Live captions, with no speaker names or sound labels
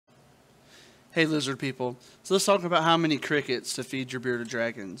Hey lizard people, so let's talk about how many crickets to feed your bearded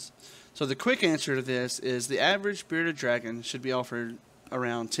dragons. So the quick answer to this is the average bearded dragon should be offered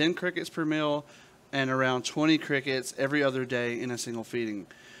around 10 crickets per meal and around 20 crickets every other day in a single feeding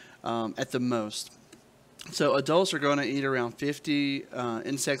at the most. So adults are going to eat around 50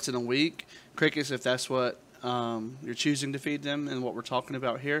 insects in a week, crickets if that's what you're choosing to feed them and what we're talking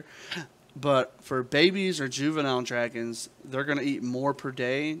about here. But for babies or juvenile dragons, they're going to eat more per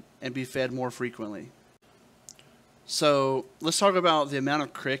day and be fed more frequently. So let's talk about the amount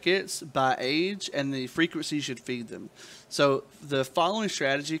of crickets by age and the frequency you should feed them. So the following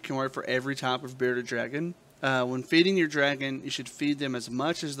strategy can work for every type of bearded dragon. When feeding your dragon, you should feed them as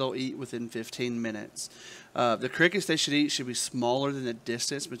much as they'll eat within 15 minutes. The crickets they should eat should be smaller than the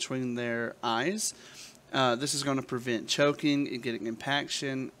distance between their eyes. This is going to prevent choking and getting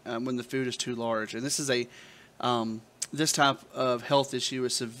impaction when the food is too large. And this is this type of health issue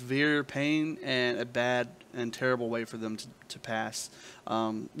is severe pain and a bad and terrible way for them to pass,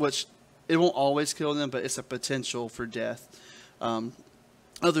 which it won't always kill them, but it's a potential for death.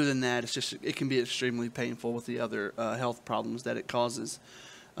 Other than that, it can be extremely painful with the other health problems that it causes.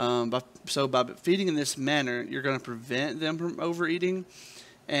 So by feeding in this manner, you're going to prevent them from overeating,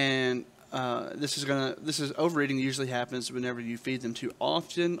 and this is overeating usually happens whenever you feed them too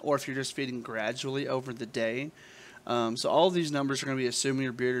often, or if you're just feeding gradually over the day. So all of these numbers are going to be assuming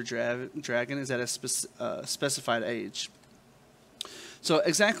your bearded dragon is at a specified age. So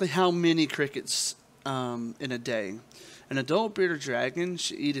exactly how many crickets in a day? An adult bearded dragon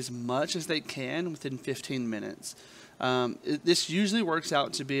should eat as much as they can within 15 minutes. This usually works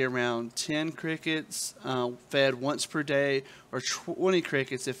out to be around 10 crickets fed once per day, or 20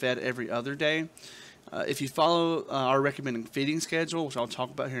 crickets if fed every other day. If you follow our recommended feeding schedule, which I'll talk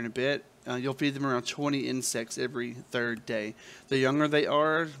about here in a bit, you'll feed them around 20 insects every third day. The younger they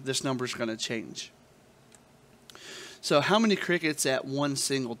are, this number is going to change. So how many crickets at one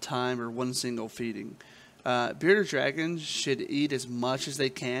single time or one single feeding? Bearded dragons should eat as much as they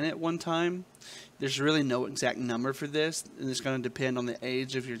can at one time. There's really no exact number for this, and it's going to depend on the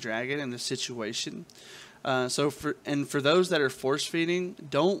age of your dragon and the situation. For those that are force feeding,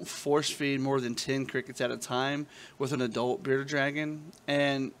 don't force feed more than 10 crickets at a time with an adult bearded dragon.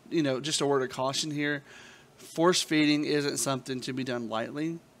 And just a word of caution here: force feeding isn't something to be done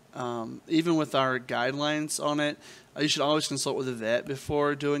lightly. Even with our guidelines on it, you should always consult with a vet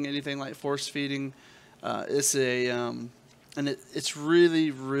before doing anything like force feeding. It's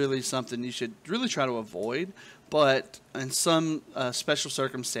really, really something you should really try to avoid. But in some special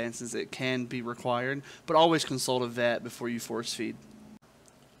circumstances, it can be required. But always consult a vet before you force feed.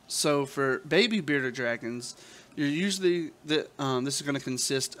 So for baby bearded dragons, you're usually this is going to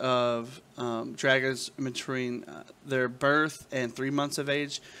consist of dragons between their birth and 3 months of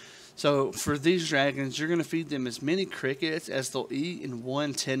age. So for these dragons, you're going to feed them as many crickets as they'll eat in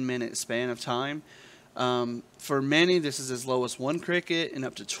one 10-minute span of time. For many, this is as low as 1 cricket and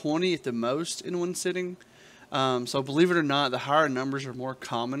up to 20 at the most in one sitting. So believe it or not, the higher numbers are more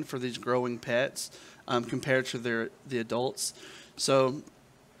common for these growing pets compared to the adults. So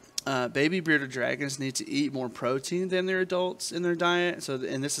baby bearded dragons need to eat more protein than their adults in their diet.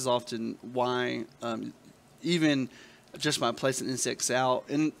 And this is often why even just by placing insects out,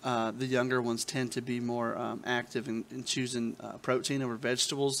 the younger ones tend to be more active in choosing protein over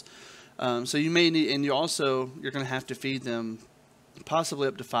vegetables. So you may need, and you're going to have to feed them possibly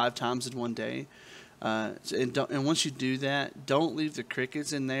up to 5 times in one day. And once you do that, don't leave the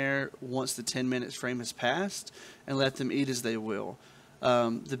crickets in there once the 10 minutes frame has passed, and let them eat as they will.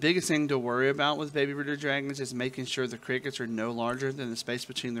 The biggest thing to worry about with baby bearded dragons is making sure the crickets are no larger than the space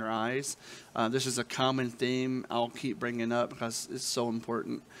between their eyes. This is a common theme I'll keep bringing up because it's so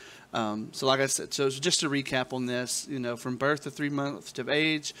important. So like I said, so just to recap on this, from birth to 3 months of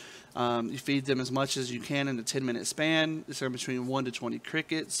age, you feed them as much as you can in a 10-minute span. It's between 1 to 20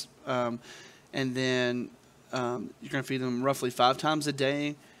 crickets. And then you're going to feed them roughly 5 times a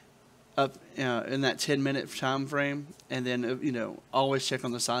day up in that 10-minute time frame. And then, always check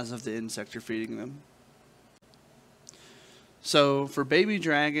on the size of the insect you're feeding them. So for baby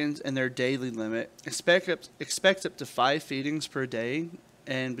dragons and their daily limit, expect up to 5 feedings per day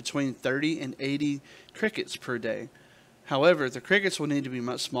and between 30 and 80 crickets per day. However, the crickets will need to be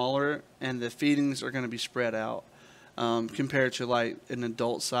much smaller, and the feedings are going to be spread out compared to like an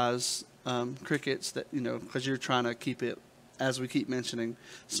adult size crickets that because you're trying to keep it, as we keep mentioning,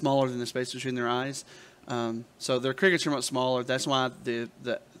 smaller than the space between their eyes. So their crickets are much smaller. That's why the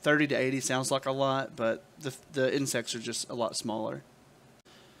 30 to 80 sounds like a lot, but the insects are just a lot smaller.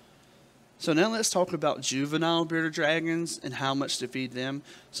 So now let's talk about juvenile bearded dragons and how much to feed them.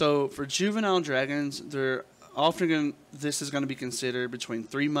 So for juvenile dragons, this is going to be considered between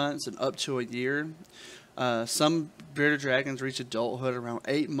 3 months and up to a year. Some bearded dragons reach adulthood around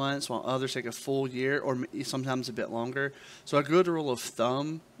 8 months, while others take a full year or sometimes a bit longer. So a good rule of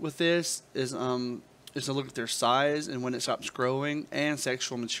thumb with this is to look at their size and when it stops growing and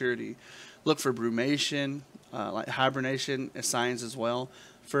sexual maturity. Look for brumation, like hibernation as signs as well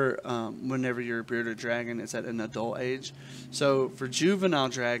for whenever your bearded dragon is at an adult age. So for juvenile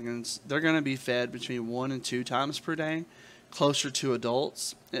dragons, they're going to be fed between 1 and 2 times per day, closer to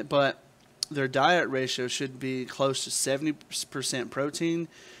adults, but their diet ratio should be close to 70% protein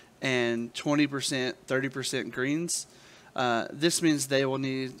and 20%, 30% greens. This means they will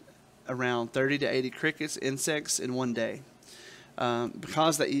need around 30 to 80 crickets, insects in one day.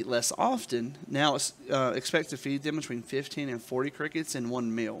 Because they eat less often, now expect to feed them between 15 and 40 crickets in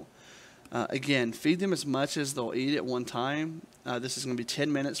one meal. Again, feed them as much as they'll eat at one time. This is going to be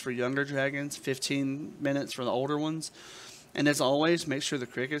 10 minutes for younger dragons, 15 minutes for the older ones. And as always, make sure the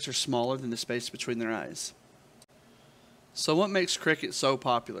crickets are smaller than the space between their eyes. So what makes crickets so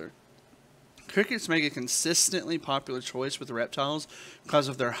popular? Crickets make a consistently popular choice with reptiles because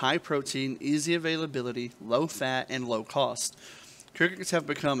of their high protein, easy availability, low fat, and low cost. Crickets have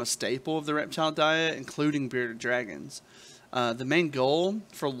become a staple of the reptile diet, including bearded dragons. The main goal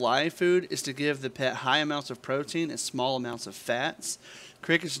for live food is to give the pet high amounts of protein and small amounts of fats.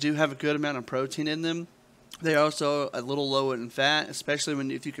 Crickets do have a good amount of protein in them. They're also a little low in fat,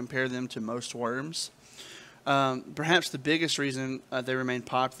 especially if you compare them to most worms. Perhaps the biggest reason they remain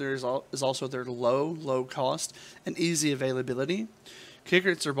popular is also their low cost and easy availability.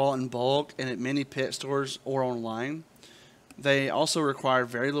 Crickets are bought in bulk and at many pet stores or online. They also require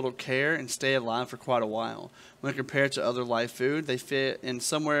very little care and stay alive for quite a while. When compared to other live food, they fit in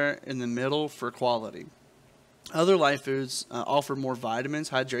somewhere in the middle for quality. Other live foods offer more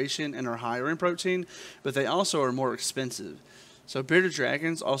vitamins, hydration, and are higher in protein, but they also are more expensive. So bearded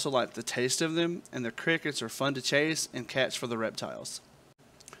dragons also like the taste of them, and the crickets are fun to chase and catch for the reptiles.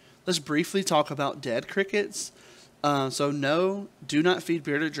 Let's briefly talk about dead crickets. So no, do not feed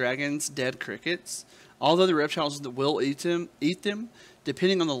bearded dragons dead crickets. Although the reptiles that will eat them,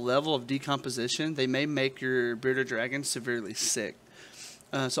 depending on the level of decomposition, they may make your bearded dragon severely sick.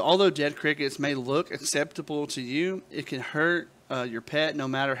 So although dead crickets may look acceptable to you, it can hurt your pet no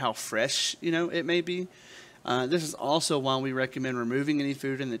matter how fresh it may be. This is also why we recommend removing any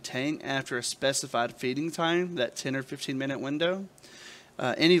food in the tank after a specified feeding time, that 10 or 15 minute window.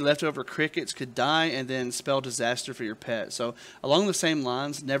 Any leftover crickets could die and then spell disaster for your pet. So along the same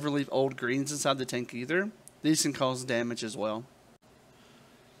lines, never leave old greens inside the tank either. These can cause damage as well.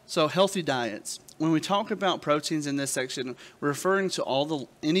 So healthy diets. When we talk about proteins in this section, we're referring to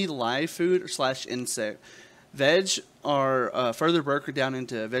any live food / insect. Veg are further broken down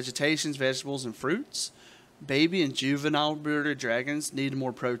into vegetations, vegetables, and fruits. Baby and juvenile bearded dragons need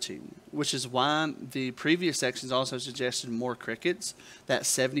more protein, which is why the previous sections also suggested more crickets, that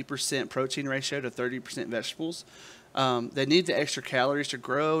 70% protein ratio to 30% vegetables. They need the extra calories to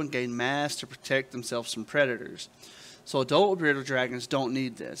grow and gain mass to protect themselves from predators. So adult bearded dragons don't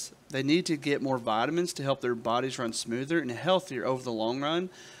need this. They need to get more vitamins to help their bodies run smoother and healthier over the long run.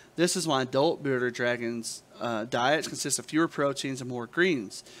 This is why adult bearded dragons' diets consist of fewer proteins and more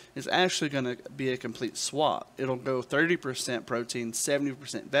greens. It's actually going to be a complete swap. It'll go 30% protein,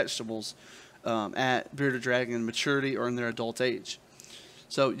 70% vegetables at bearded dragon maturity or in their adult age.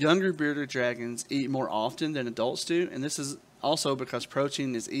 So younger bearded dragons eat more often than adults do, and this is also because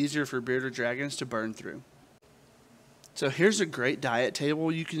protein is easier for bearded dragons to burn through. So here's a great diet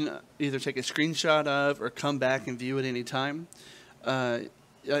table you can either take a screenshot of or come back and view at any time.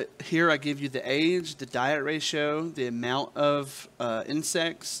 Here I give you the age, the diet ratio, the amount of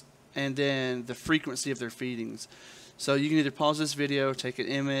insects, and then the frequency of their feedings. So you can either pause this video, take an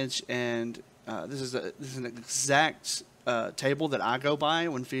image, and this is an exact table that I go by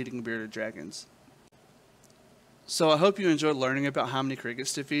when feeding bearded dragons. So I hope you enjoyed learning about how many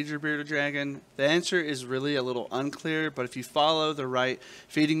crickets to feed your bearded dragon. The answer is really a little unclear, but if you follow the right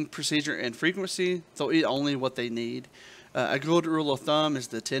feeding procedure and frequency, they'll eat only what they need. A good rule of thumb is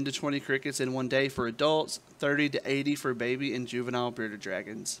the 10 to 20 crickets in one day for adults, 30 to 80 for baby and juvenile bearded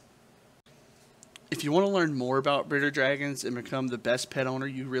dragons. If you want to learn more about bearded dragons and become the best pet owner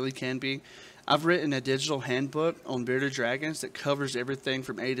you really can be, I've written a digital handbook on bearded dragons that covers everything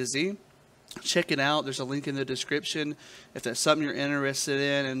from A to Z. Check it out. There's a link in the description if that's something you're interested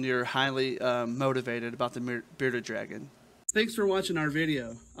in and you're highly motivated about the bearded dragon. Thanks for watching our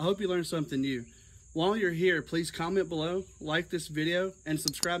video. I hope you learned something new. While you're here, please comment below, like this video, and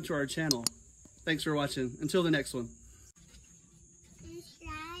subscribe to our channel. Thanks for watching. Until the next one.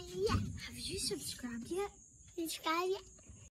 Have you subscribed yet? Subscribe yet?